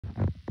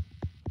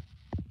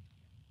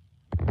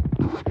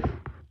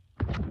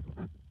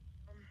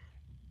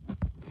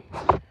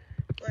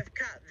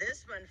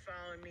gentleman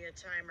following me a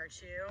time or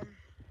two.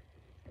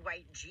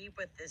 White Jeep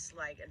with this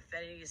like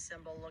infinity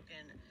symbol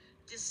looking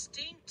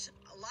distinct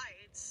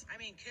lights. I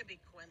mean, could be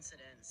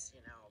coincidence,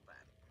 you know, but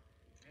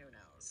who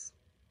knows?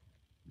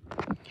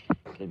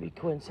 Could be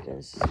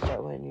coincidence,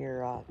 but when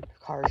your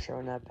car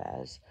showing up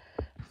as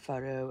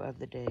photo of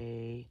the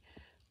day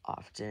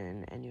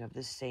often, and you have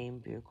the same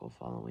vehicle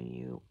following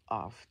you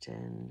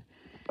often,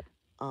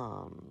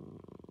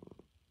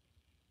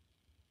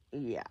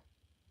 yeah,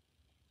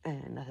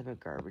 and nothing but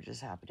garbage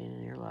is happening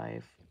in your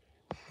life.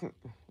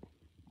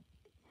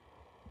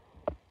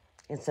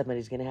 And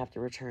somebody's going to have to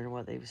return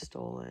what they've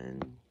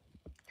stolen.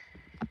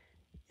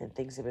 And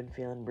things have been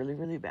feeling really,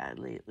 really bad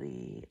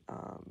lately.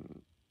 I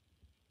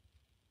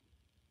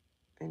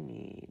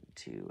need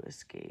to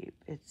escape.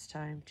 It's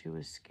time to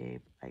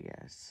escape, I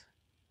guess.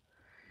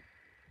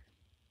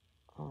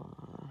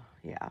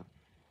 Yeah.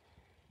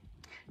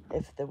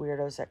 If the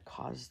weirdos that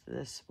caused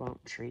this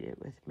won't treat it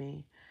with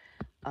me,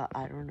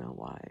 I don't know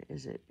why.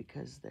 Is it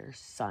because their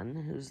son,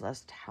 who's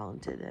less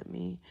talented than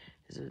me,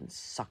 has been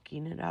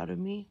sucking it out of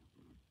me?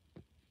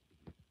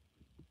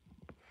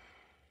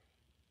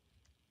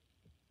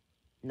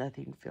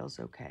 Nothing feels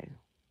okay.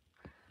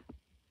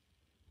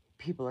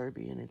 People are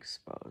being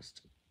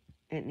exposed.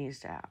 It needs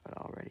to happen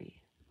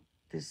already.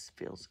 This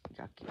feels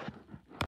yucky.